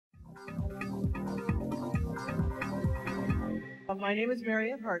My name is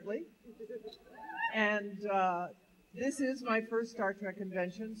Mariette Hartley, and this is my first Star Trek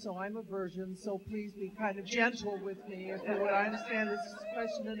convention, so I'm a virgin, so please be kind of gentle with me if you would. I understand this is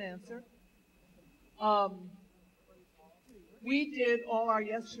question and answer. We did all our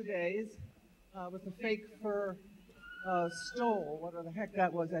yesterdays with a fake fur stole, whatever the heck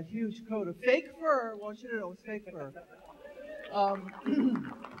that was, that huge coat of fake fur. I want you to know it's fake fur.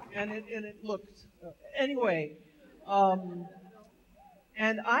 And it looked, anyway.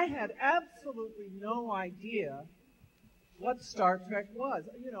 And I had absolutely no idea what Star Trek was.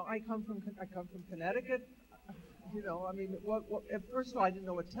 You know, I come from Connecticut. You know, I mean, first of all, I didn't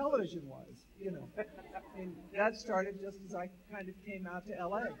know what television was. You know, I mean, that started just as I kind of came out to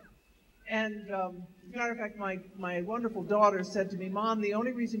L.A. And as a matter of fact, my wonderful daughter said to me, "Mom, the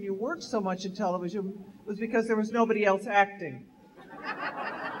only reason you worked so much in television was because there was nobody else acting."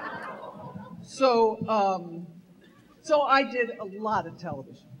 So I did a lot of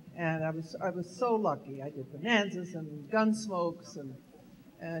television, and I was so lucky. I did Bonanzas and Gunsmokes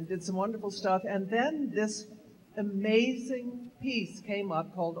and did some wonderful stuff. And then this amazing piece came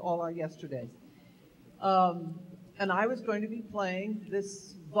up called All Our Yesterdays. And I was going to be playing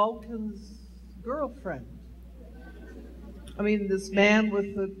this Vulcan's girlfriend. I mean, this man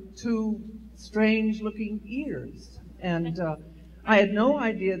with the two strange-looking ears. And I had no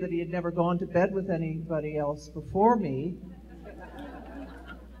idea that he had never gone to bed with anybody else before me.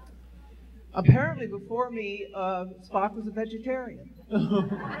 Apparently, before me, Spock was a vegetarian.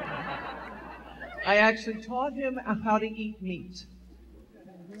 I actually taught him how to eat meat.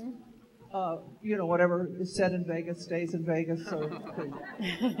 You know, whatever is said in Vegas stays in Vegas. So,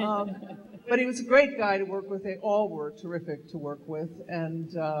 but he was a great guy to work with. They all were terrific to work with.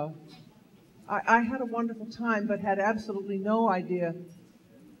 And I had a wonderful time, but had absolutely no idea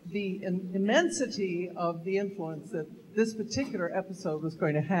the immensity of the influence that this particular episode was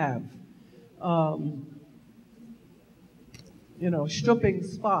going to have. You know, Stupping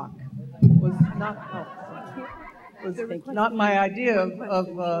Spock was not my idea of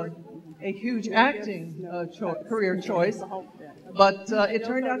a huge acting career choice, but it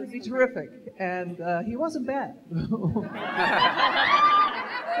turned out to be terrific, and he wasn't bad.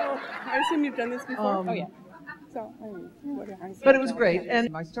 So I assume you've done this before? Oh, yeah. So, but it was great, and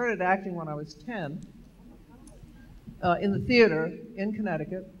I started acting when I was 10 in the theater in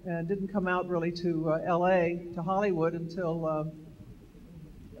Connecticut, and didn't come out really to L.A., to Hollywood, until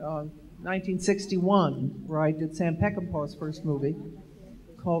 1961, where I did Sam Peckinpah's first movie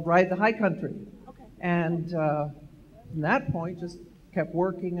called Ride the High Country. Okay. And from that point, just kept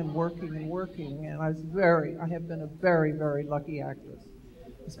working and working and working, and I have been a very, very lucky actress.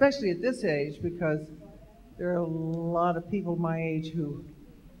 Especially at this age, because there are a lot of people my age who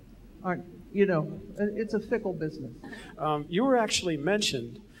aren't, you know, it's a fickle business. You were actually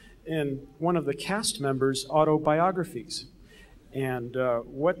mentioned in one of the cast members' autobiographies. And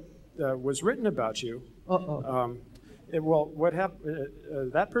what was written about you, what happened,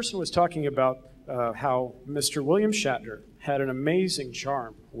 that person was talking about how Mr. William Shatner had an amazing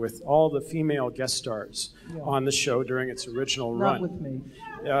charm with all the female guest stars on the show during its original run. Not with me.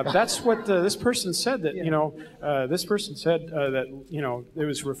 That's what this person said. That you know, this person said that you know it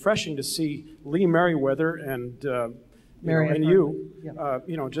was refreshing to see Lee Merriweather and you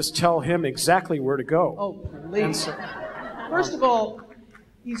know, just tell him exactly where to go. Oh, please. First of all,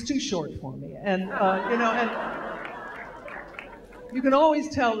 he's too short for me, and you know, and you can always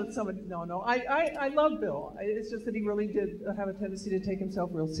tell that somebody. No, I love Bill. It's just that he really did have a tendency to take himself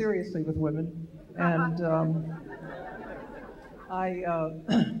real seriously with women, and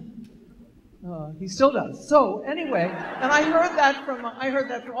he still does. So anyway, and I heard that from.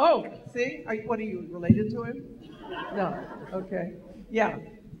 Oh, see, what are you related to him? No. Okay. Yeah.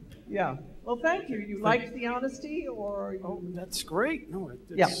 Well, thank you. You liked the honesty, or? Oh, that's great. No, it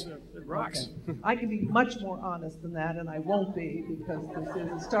rocks. Okay. I can be much more honest than that, and I won't be, because this is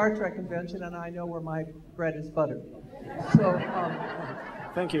a Star Trek convention, and I know where my bread is buttered. So,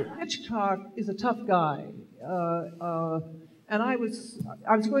 thank you. Hitchcock is a tough guy, and I was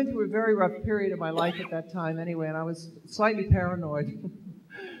going through a very rough period of my life at that time, anyway, and I was slightly paranoid.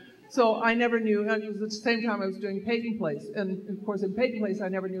 So I never knew, and it was at the same time I was doing Peyton Place. And of course in Peyton Place I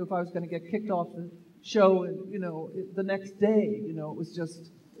never knew if I was going to get kicked off the show, you know, the next day. You know, it was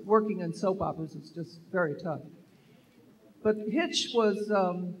just, working in soap operas is just very tough. But Hitch was,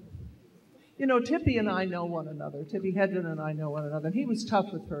 you know, Tippi and I know one another. Tippi Hedren and I know one another. He was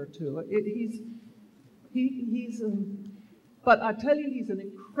tough with her too. But I tell you, he's an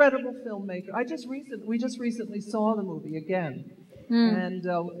incredible filmmaker. We just recently saw the movie again. And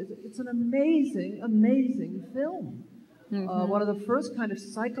it's an amazing, amazing film. One of the first kind of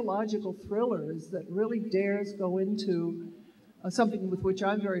psychological thrillers that really dares go into something with which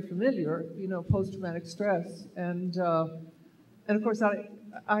I'm very familiar, you know, post-traumatic stress, and of course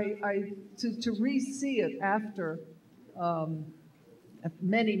to re-see it after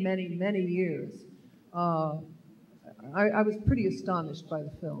many years, I was pretty astonished by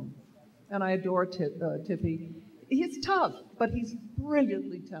the film, and I adore Tippy. He's tough, but he's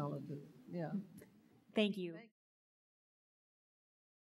brilliantly talented. Yeah. Thank you.